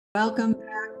Welcome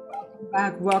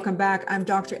back. I'm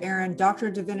Dr. Erin, Doctor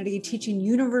of Divinity, teaching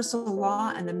universal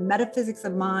law and the metaphysics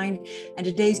of mind. And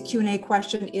today's Q&A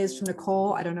question is from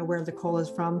Nicole. I don't know where Nicole is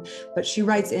from, but she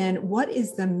writes in, what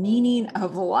is the meaning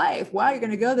of life? Wow, you're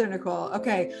going to go there, Nicole.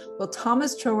 Okay. Well,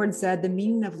 Thomas Troward said the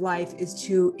meaning of life is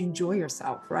to enjoy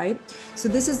yourself, right? So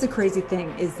this is the crazy thing,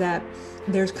 is that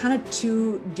there's kind of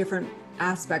two different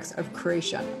aspects of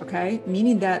creation, okay?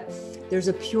 Meaning that there's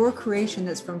a pure creation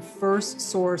that's from first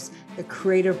source, the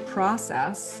creative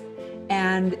process.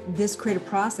 And this creative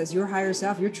process, your higher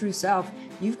self, your true self,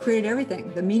 you've created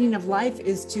everything. The meaning of life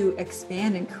is to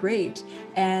expand and create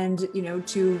and,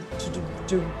 to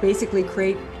basically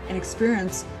create and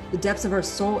experience the depths of our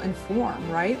soul and form,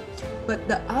 right? But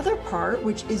the other part,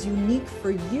 which is unique for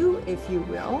you, if you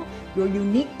will, your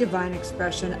unique divine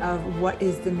expression of what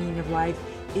is the meaning of life,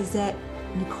 is that,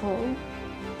 Nicole,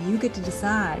 you get to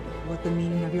decide what the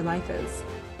meaning of your life is.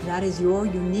 That is your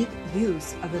unique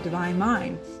use of the divine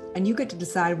mind. And you get to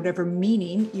decide whatever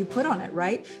meaning you put on it,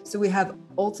 right? So we have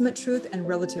ultimate truth and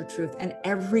relative truth. And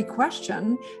every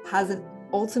question has an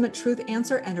ultimate truth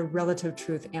answer and a relative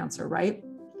truth answer, right?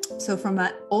 So from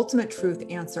that ultimate truth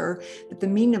answer, that the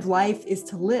meaning of life is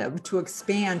to live, to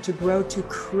expand, to grow, to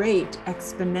create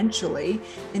exponentially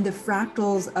in the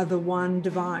fractals of the one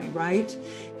divine, right?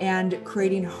 And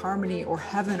creating harmony or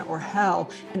heaven or hell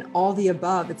and all the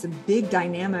above. It's a big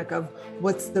dynamic of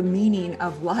what's the meaning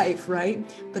of life, right?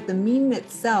 But the meaning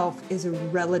itself is a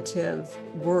relative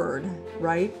word,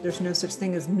 right? There's no such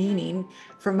thing as meaning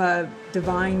from a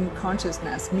divine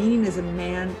consciousness. Meaning is a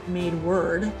man-made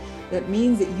word that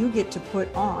means that you get to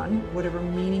put on whatever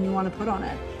meaning you want to put on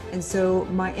it. And so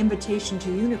my invitation to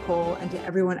you, Nicole, and to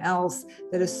everyone else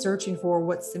that is searching for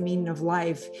what's the meaning of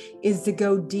life, is to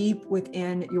go deep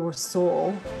within your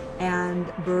soul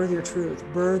and birth your truth,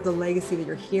 birth the legacy that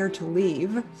you're here to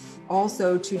leave.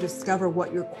 Also to discover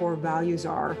what your core values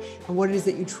are and what it is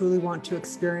that you truly want to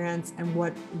experience and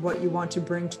what you want to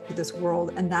bring to this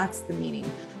world. And that's the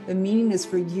meaning. The meaning is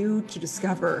for you to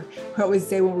discover. I always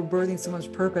say when we're birthing someone's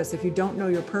purpose, if you don't know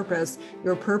your purpose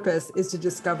is to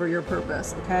discover your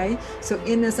purpose, okay? So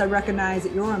in this, I recognize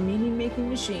that you're a meaning-making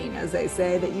machine, as they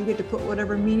say, that you get to put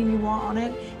whatever meaning you want on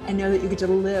it and know that you get to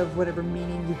live whatever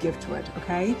meaning you give to it,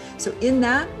 okay? So in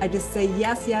that, I just say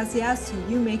yes, yes, yes to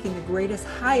you making the greatest,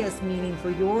 highest meaning for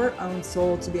your own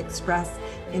soul to be expressed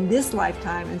in this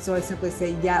lifetime. And so I simply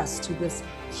say yes to this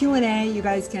Q&A. You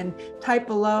guys can type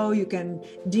below. You can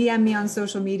DM me on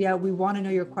social media. We want to know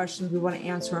your questions. We want to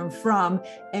answer them from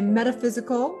a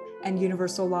metaphysical and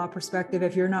universal law perspective.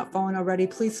 If you're not following already,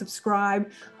 please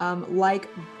subscribe,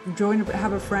 join,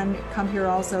 have a friend come here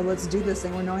also. Let's do this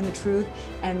thing. We're knowing the truth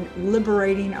and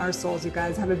liberating our souls. You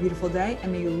guys have a beautiful day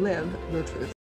and may you live your truth.